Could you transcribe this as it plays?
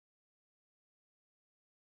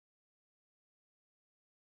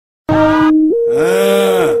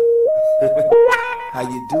How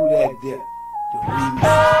you do that there? The remix.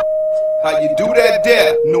 How you do that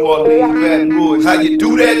there? New Orleans, Baton Rouge. How you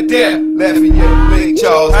do that there? Lafayette, Lake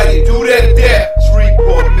Charles. How you do that there?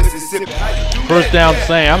 Shreveport, Mississippi. First down,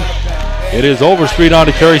 Sam. It is Overstreet on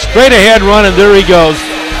the carry. Straight ahead run, and there he goes.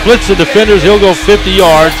 Splits the defenders. He'll go 50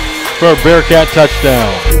 yards for a Bearcat touchdown.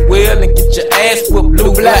 Well, and get your ass with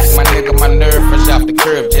blue black. My nigga, my nerve fresh off the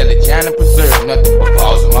curve. Jelly, Johnny preserve. Nothing but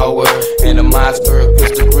balls in my word. And a Mossberg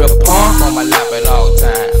pistol grip pump on my lap at all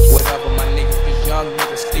times. Whatever my niggas, cause young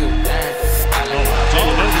niggas still dying.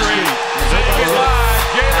 Jalen Overstreet. Jalen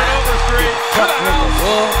Overstreet.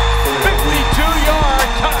 52-yard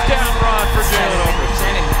touchdown run for Jalen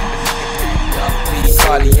Overstreet.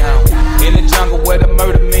 In the jungle where the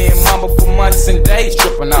murder men mumble for months and days,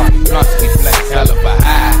 tripping off the blunts, we flex hell of a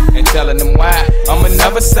high and telling them why I'ma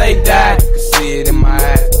never say die. You can see it in my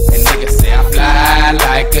eyes, and niggas say I fly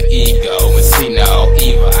like an eagle and see no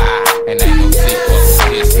evil eye, and ain't no sequel to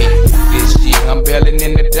this hit. This shit I'm belling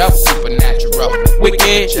in the dope, supernatural,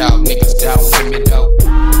 wicked. Y'all niggas down with me though,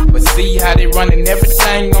 but see how they running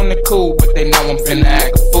everything on the cool, but they know I'm finna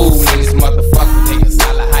act a fool in this motherfucker. Niggas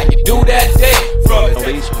holla how you do that day. At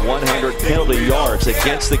least 100 penalty yards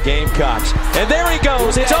against the Gamecocks. And there he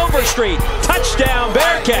goes. It's Overstreet. Touchdown,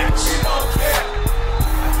 Bearcats.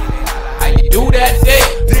 How you do that day?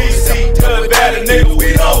 DC to the battle, nigga,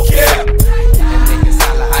 we don't care. Niggas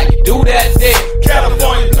holla how you do that day?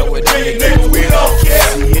 California to Virginia, nigga, we don't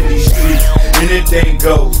care. See, in these streets, anything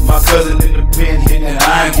goes. My cousin in the pen hitting and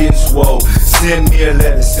I ain't getting swole. Send me a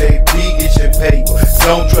letter, say, P, get your paper.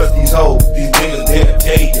 Don't trust these hoes, these niggas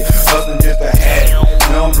dedicated. Hustling just a habit.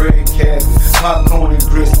 I'm breaking cabbage, popcorn and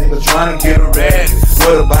grits, nigga trying to get a rabbit.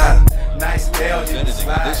 What about it? Nice stallion,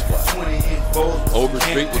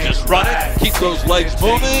 Overstreet will just run it, keep those legs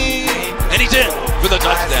moving, and he's in for the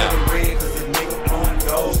touchdown.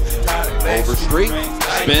 Overstreet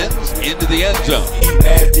spins into the end zone.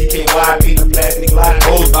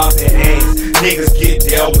 Niggas get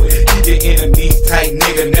dealt with. Keep your enemies tight,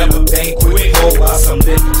 nigga. Never think quick. Go buy some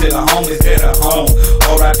liquor to the homies that are home.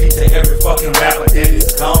 R.I.P. to every fucking rapper that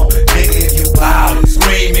is gone. Nigga, if you wild,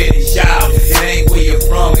 scream it and shout. It ain't where you're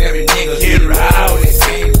from. Every nigga get rowdy.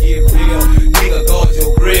 Can't get real. Nigga, go to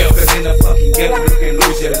real. Cause in the fucking ghetto, you can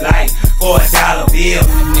lose your life for a dollar bill.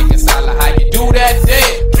 Niggas holla how you do that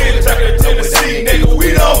day? Kentucky, Tennessee, nigga,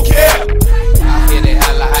 we don't care. I hear they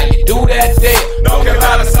holla how you do that day? North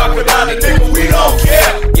Carolina, South Carolina, nigga, we don't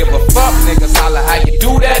care. Give a fuck, niggas holla how you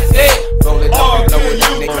do that day? Roll it up and blow it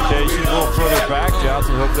up, nigga. Rotation a little further back.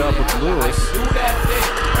 Johnson hooked up with Lewis.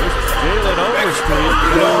 There's Jalen Overstreet.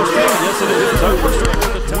 Yes, it is. Overstreet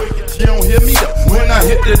with the touchdown. You don't hear me though. When I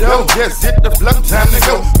hit the dough, just hit the flow, time to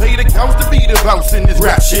go. Pay the cost to be the boss in this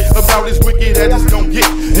rap shit. About as wicked as it's gon' get.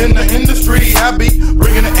 In the industry, I be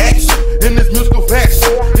bringing the action in this musical fashion.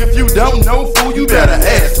 If you don't know, fool, you better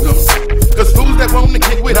ask them. Cause fools that want to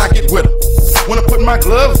get with, I get with them. When I put my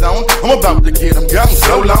gloves on, I'm about to get them. Got them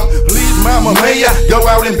so long, please mama, may I go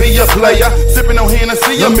out and be a player? Sipping on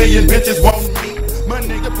Hennessy, a million bitches want me. My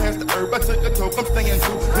nigga passed the herb, I took a toke, I'm staying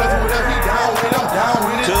true. Cause whatever he down with, I'm down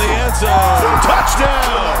with it. To the end zone.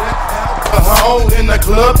 Touchdown. A hole in the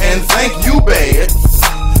club and thank you bad.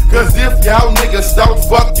 Cause if y'all niggas start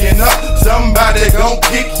fucking up, somebody gon'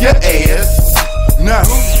 kick your ass. Now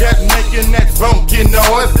who's that making that funky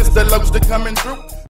noise? It's the lobster coming through.